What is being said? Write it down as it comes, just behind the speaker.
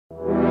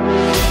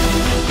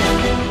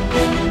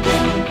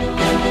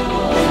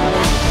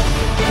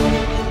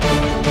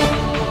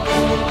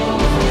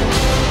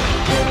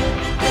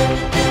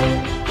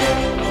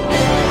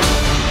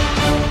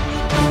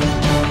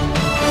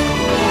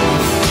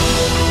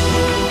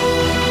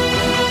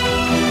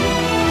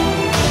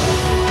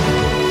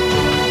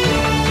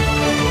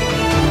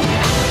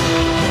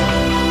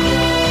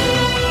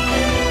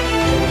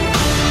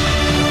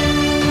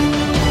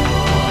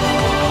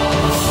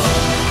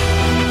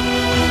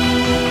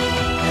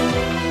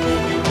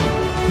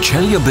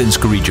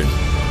Chelyabinsk region,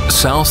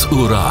 South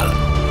Ural,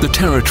 the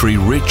territory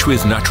rich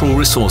with natural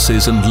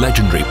resources and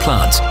legendary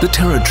plants, the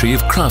territory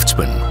of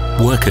craftsmen,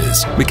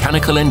 workers,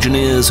 mechanical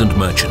engineers and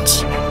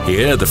merchants.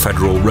 Here the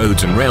federal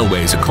roads and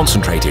railways are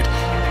concentrated.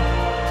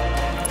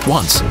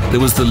 Once there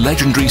was the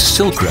legendary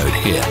Silk Road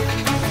here,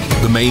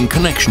 the main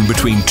connection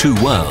between two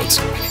worlds,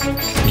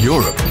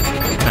 Europe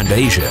and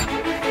Asia.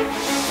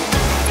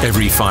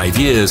 Every 5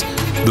 years,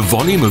 the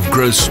volume of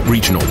gross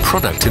regional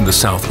product in the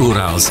South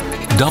Urals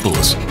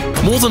doubles.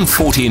 More than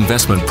 40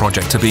 investment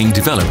projects are being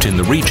developed in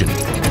the region.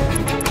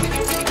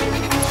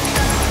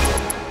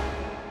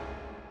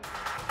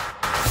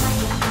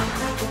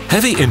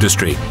 Heavy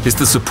industry is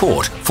the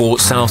support for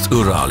South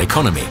Ural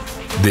economy.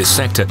 This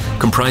sector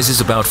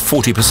comprises about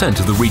 40%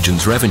 of the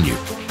region's revenue.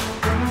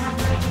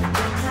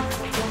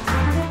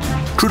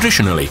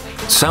 Traditionally,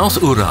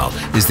 South Ural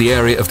is the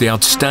area of the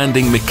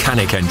outstanding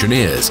mechanic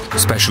engineers.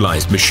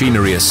 Specialized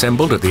machinery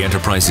assembled at the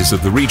enterprises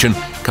of the region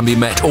can be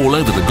met all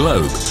over the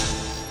globe.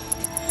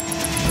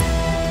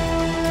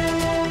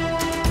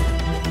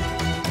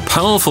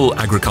 Powerful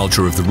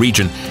agriculture of the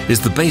region is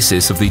the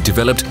basis of the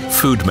developed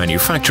food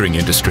manufacturing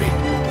industry.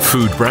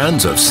 Food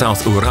brands of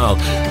South Ural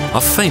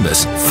are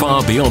famous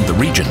far beyond the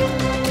region.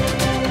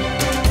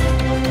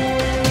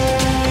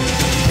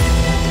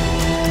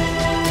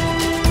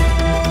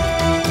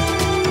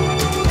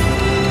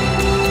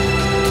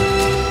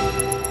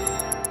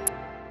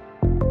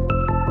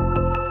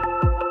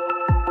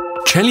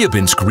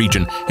 Chelyabinsk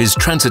region is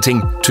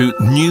transiting to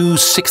new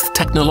sixth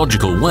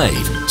technological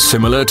wave.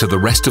 Similar to the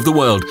rest of the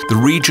world, the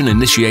region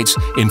initiates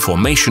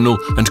informational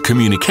and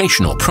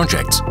communicational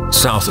projects.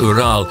 South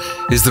Ural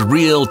is the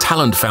real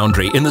talent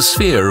foundry in the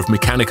sphere of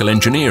mechanical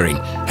engineering,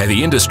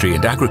 heavy industry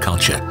and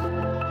agriculture.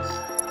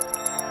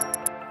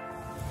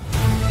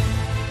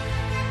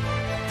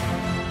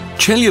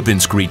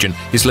 Chelyabinsk region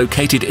is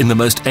located in the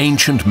most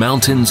ancient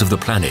mountains of the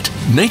planet.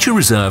 Nature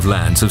reserve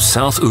lands of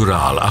South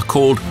Ural are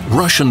called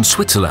Russian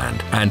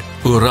Switzerland and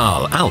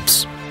Ural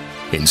Alps.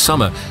 In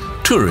summer,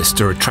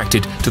 tourists are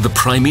attracted to the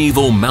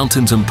primeval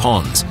mountains and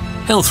ponds,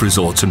 health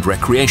resorts and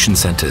recreation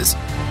centers.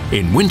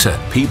 In winter,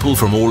 people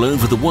from all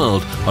over the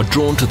world are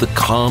drawn to the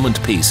calm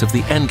and peace of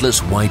the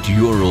endless white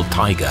Ural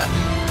taiga,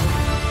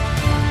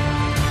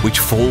 which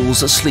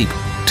falls asleep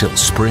till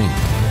spring.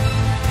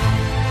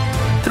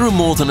 There are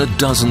more than a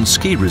dozen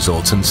ski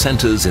resorts and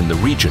centers in the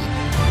region.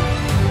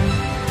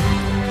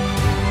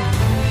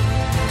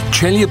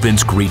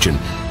 Chelyabinsk region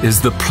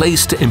is the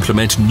place to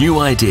implement new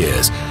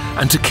ideas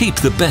and to keep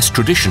the best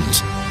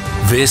traditions.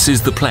 This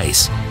is the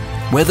place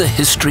where the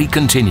history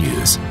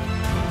continues.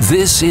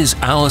 This is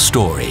our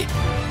story,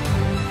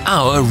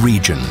 our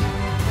region,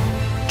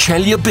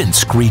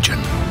 Chelyabinsk region.